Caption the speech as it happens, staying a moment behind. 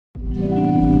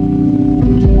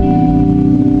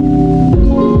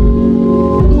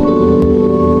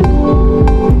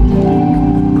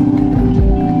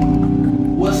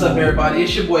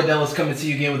is coming to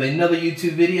you again with another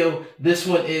YouTube video. This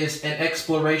one is an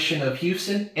exploration of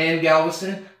Houston and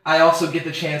Galveston. I also get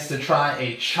the chance to try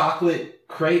a chocolate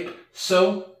crepe.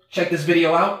 So check this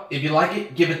video out. If you like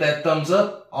it, give it that thumbs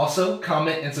up. Also,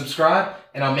 comment and subscribe,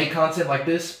 and I'll make content like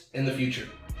this in the future.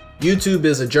 YouTube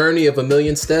is a journey of a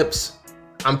million steps.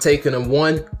 I'm taking them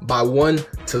one by one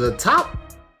to the top.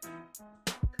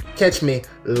 Catch me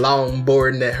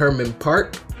longboarding at Hermann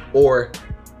Park or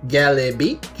Galley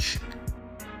Beach.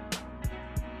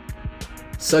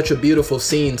 Such a beautiful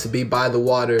scene to be by the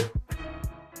water.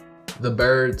 The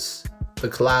birds, the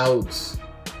clouds,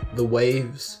 the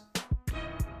waves.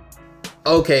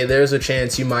 Okay, there's a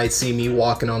chance you might see me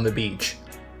walking on the beach.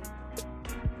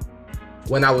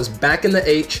 When I was back in the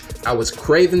H, I was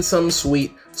craving something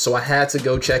sweet, so I had to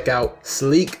go check out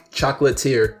Sleek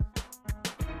Chocolatier.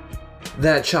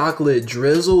 That chocolate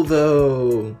drizzle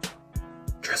though.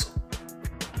 Drizzle.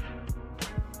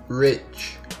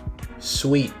 Rich,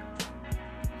 sweet,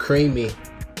 creamy.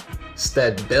 It's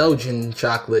that Belgian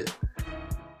chocolate.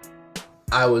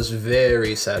 I was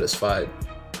very satisfied.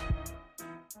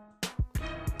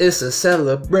 It's a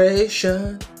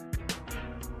celebration.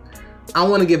 I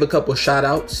want to give a couple shout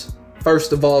outs.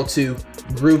 First of all to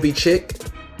Groovy Chick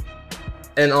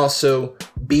and also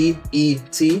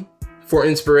BET for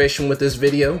inspiration with this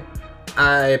video.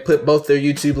 I put both their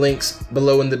YouTube links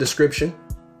below in the description.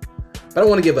 But I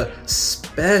want to give a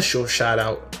special shout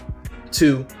out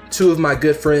to two of my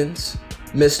good friends,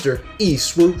 Mr.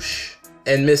 Eswoosh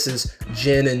and Mrs.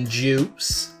 Jenn and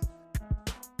Juice.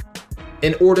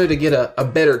 In order to get a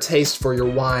better taste for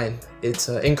your wine, it's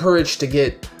encouraged to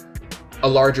get a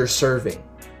larger serving.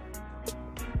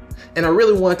 And I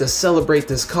really want to celebrate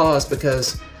this cause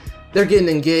because they're getting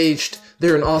engaged,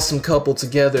 they're an awesome couple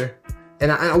together,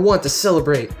 and I want to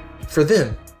celebrate for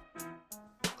them.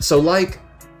 So like,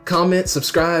 comment,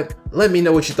 subscribe, let me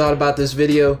know what you thought about this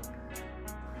video.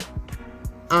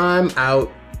 I'm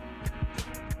out.